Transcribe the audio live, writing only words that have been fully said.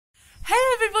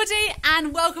everybody,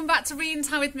 and welcome back to Reading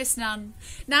Time with Miss Nunn.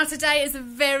 Now today is a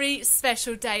very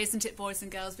special day, isn't it, boys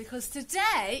and girls? Because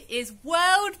today is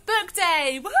World Book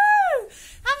Day. Woohoo!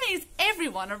 That means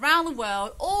everyone around the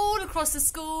world, all across the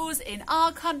schools, in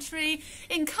our country,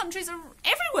 in countries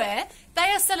everywhere, they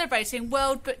are celebrating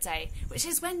World Book Day, which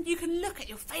is when you can look at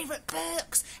your favourite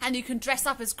books and you can dress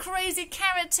up as crazy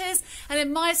characters. And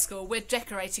in my school, we're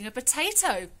decorating a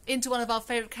potato into one of our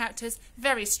favourite characters.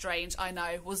 Very strange, I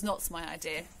know, was not my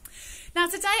idea. Now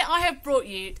today I have brought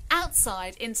you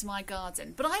outside into my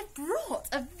garden, but I've brought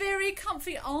a very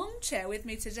comfy armchair with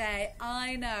me today.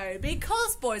 I know,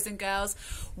 because boys and girls,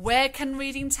 where can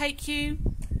reading take you?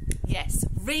 Yes,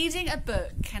 reading a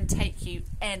book can take you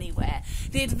anywhere.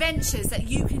 The adventures that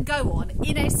you can go on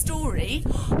in a story,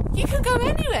 you can go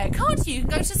anywhere, can't you? You can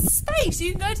go to space,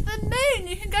 you can go to the moon,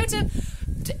 you can go to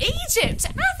Egypt, to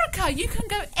Africa. You can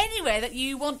go anywhere that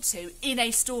you want to in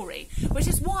a story, which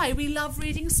is why we love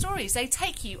reading stories. They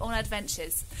take you on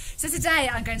adventures. So today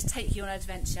I'm going to take you on an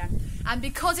adventure, and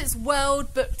because it's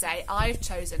World Book Day, I've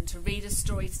chosen to read a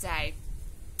story today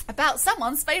about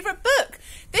someone's favourite book.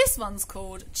 This one's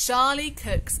called Charlie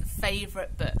Cook's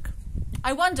Favourite Book.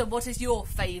 I wonder, what is your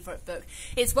favourite book?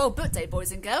 It's World Book Day,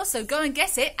 boys and girls, so go and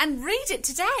get it and read it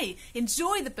today.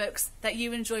 Enjoy the books that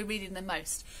you enjoy reading the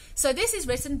most. So this is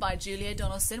written by Julia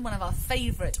Donaldson, one of our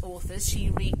favourite authors. She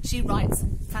writes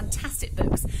fantastic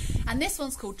books. And this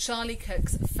one's called Charlie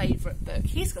Cook's Favourite Book.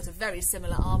 He's got a very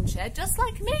similar armchair, just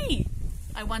like me.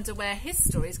 I wonder where his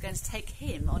story is going to take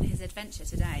him on his adventure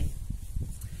today.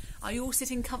 Are you all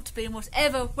sitting comfortably in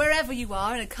wherever you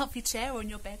are, in a comfy chair or in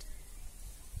your bed?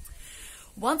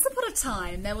 Once upon a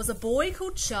time, there was a boy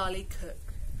called Charlie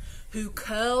Cook who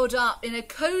curled up in a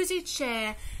cosy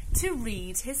chair to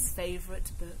read his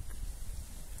favourite book.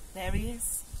 There he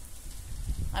is.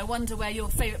 I wonder where your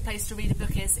favourite place to read a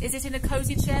book is. Is it in a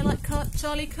cosy chair like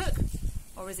Charlie Cook?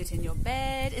 Or is it in your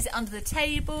bed? Is it under the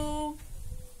table?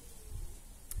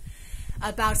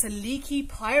 About a leaky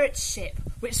pirate ship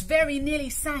which very nearly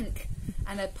sank,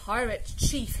 and a pirate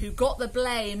chief who got the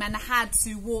blame and had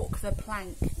to walk the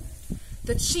plank.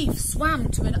 The chief swam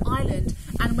to an island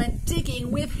and went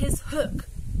digging with his hook.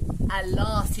 At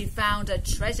last he found a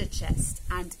treasure chest,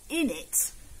 and in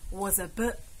it was a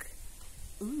book.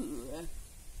 Ooh.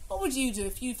 What would you do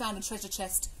if you found a treasure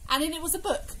chest and in it was a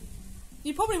book?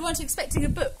 You probably weren't expecting a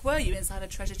book, were you, inside a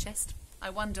treasure chest? I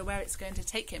wonder where it's going to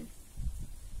take him.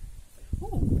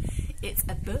 Ooh. It's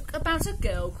a book about a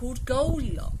girl called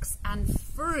Goldilocks and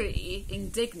 3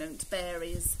 indignant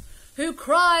berries who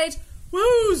cried,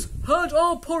 "Who's had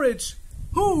our porridge?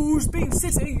 Who's been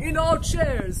sitting in our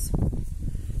chairs?"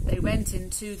 They went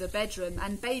into the bedroom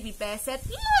and Baby Bear said,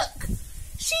 "Look,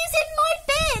 she's in my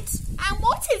bed, and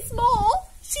what is more,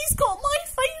 she's got my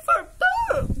favourite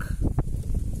book."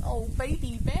 Oh,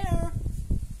 Baby Bear.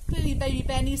 Clearly Baby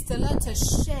Bear needs to learn to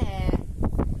share.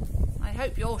 I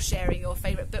hope you're sharing your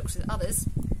favourite books with others.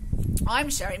 I'm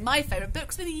sharing my favourite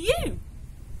books with you.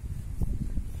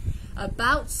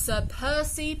 About Sir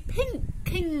Percy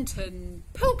Pilkington,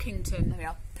 there we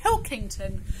are,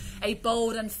 Pilkington, a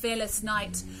bold and fearless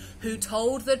knight who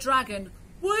told the dragon,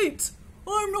 "Wait,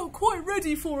 I'm not quite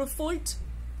ready for a fight.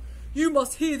 You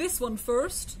must hear this one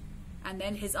first." And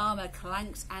then his armour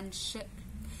clanked and shook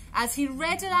as he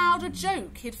read aloud a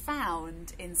joke he'd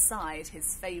found inside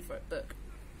his favourite book.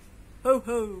 Ho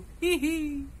ho, hee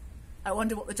hee. I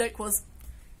wonder what the joke was.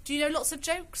 Do you know lots of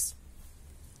jokes?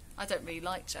 I don't really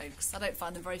like jokes. I don't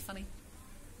find them very funny.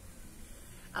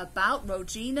 About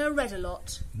Rogina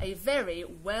Redalot, a very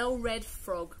well-read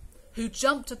frog, who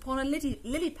jumped upon a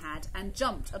lily pad and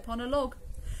jumped upon a log,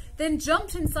 then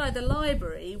jumped inside the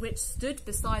library which stood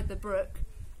beside the brook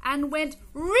and went,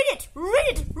 "Read it,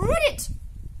 read it, read it,"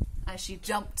 as she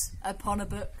jumped upon a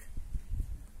book.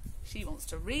 She wants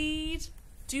to read.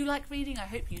 Do you like reading? I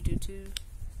hope you do too.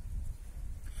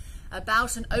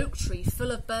 About an oak tree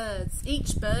full of birds.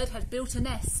 Each bird had built a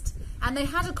nest, and they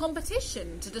had a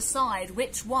competition to decide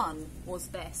which one was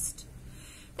best.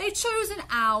 They chose an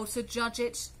owl to judge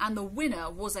it, and the winner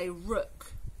was a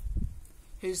rook,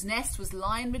 whose nest was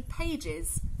lined with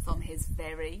pages from his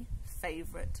very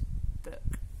favourite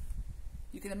book.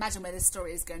 You can imagine where this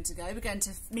story is going to go. We're going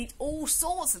to meet all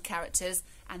sorts of characters,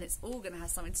 and it's all going to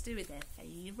have something to do with their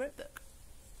favourite book.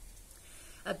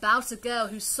 About a girl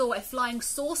who saw a flying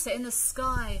saucer in the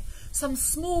sky. Some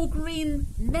small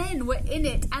green men were in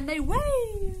it, and they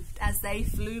waved as they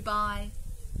flew by.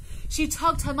 She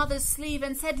tugged her mother's sleeve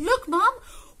and said, "Look, Mum,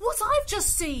 what I've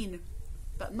just seen."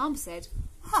 But Mum said,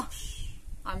 "Hush,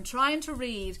 I'm trying to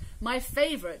read my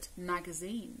favourite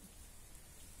magazine."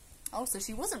 Oh, so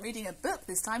she wasn't reading a book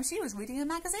this time, she was reading a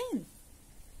magazine.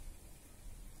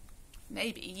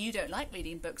 Maybe you don't like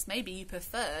reading books. Maybe you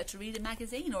prefer to read a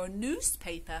magazine or a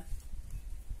newspaper.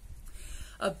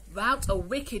 About a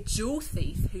wicked jewel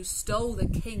thief who stole the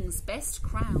king's best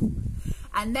crown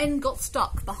and then got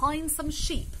stuck behind some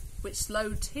sheep, which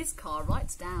slowed his car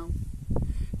right down.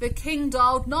 The king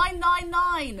dialed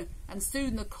 999, and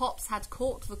soon the cops had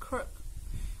caught the crook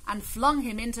and flung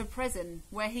him into prison,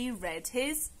 where he read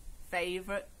his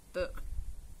favourite book.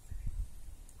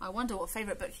 I wonder what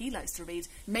favourite book he likes to read.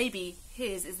 Maybe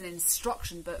his is an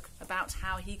instruction book about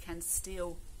how he can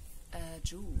steal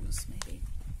jewels, maybe.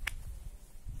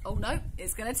 Oh no,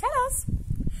 it's going to tell us.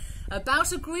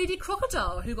 About a greedy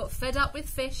crocodile who got fed up with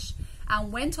fish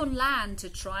and went on land to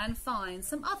try and find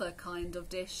some other kind of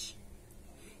dish.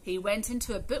 He went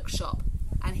into a bookshop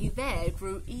and he there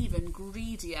grew even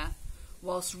greedier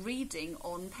whilst reading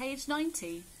on page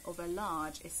 90 of a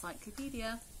large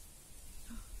encyclopedia.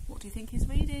 What do you think he's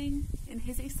reading in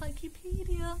his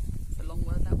encyclopedia? It's a long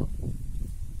word, that one.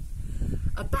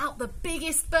 About the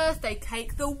biggest birthday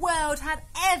cake the world had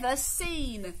ever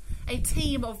seen. A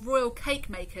team of royal cake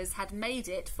makers had made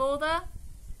it for the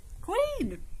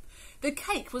Queen. The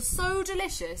cake was so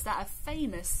delicious that a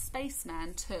famous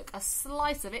spaceman took a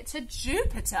slice of it to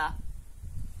Jupiter.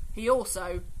 He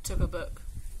also took a book.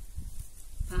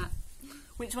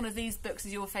 Which one of these books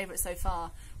is your favourite so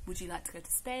far? Would you like to go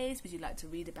to space? Would you like to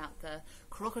read about the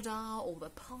crocodile or the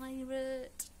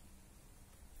pirate?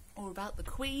 Or about the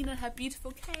Queen and her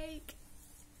beautiful cake?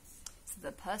 So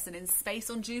the person in space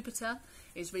on Jupiter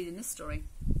is reading this story.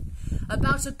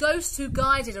 About a ghost who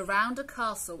guided around a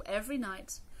castle every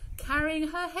night, carrying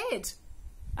her head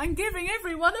and giving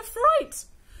everyone a fright.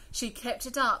 She kept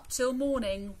it up till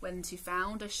morning when she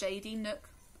found a shady nook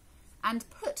and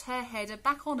put her head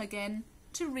back on again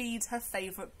to read her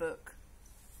favourite book.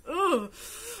 Ugh,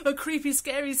 a creepy,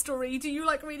 scary story. Do you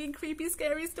like reading creepy,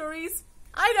 scary stories?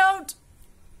 I don't.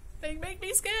 They make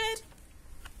me scared.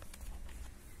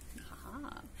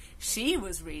 Aha. She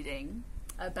was reading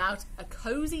about a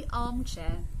cosy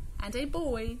armchair and a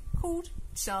boy called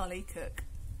Charlie Cook.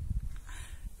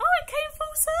 Oh, it came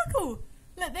full circle.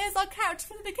 Look, there's our character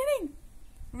from the beginning,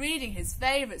 reading his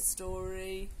favourite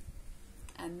story.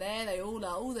 And there they all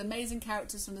are, all the amazing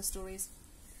characters from the stories.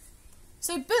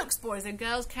 So books, boys and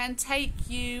girls, can take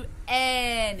you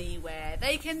anywhere.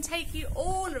 They can take you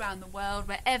all around the world,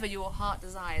 wherever your heart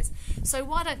desires. So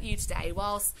why don't you today,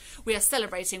 whilst we are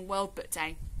celebrating World Book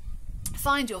Day,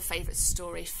 find your favourite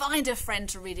story, find a friend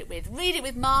to read it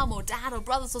with mum or dad or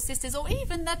brothers or sisters or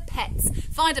even the pets.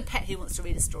 Find a pet who wants to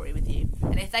read a story with you.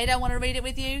 And if they don't want to read it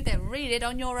with you, then read it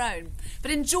on your own.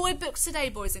 But enjoy books today,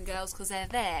 boys and girls, because they're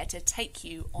there to take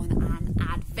you on an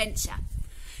adventure.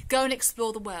 Go and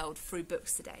explore the world through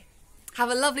books today. Have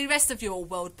a lovely rest of your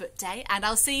World Book Day, and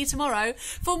I'll see you tomorrow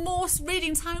for more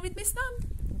reading time with Miss Nunn.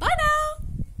 Bye now!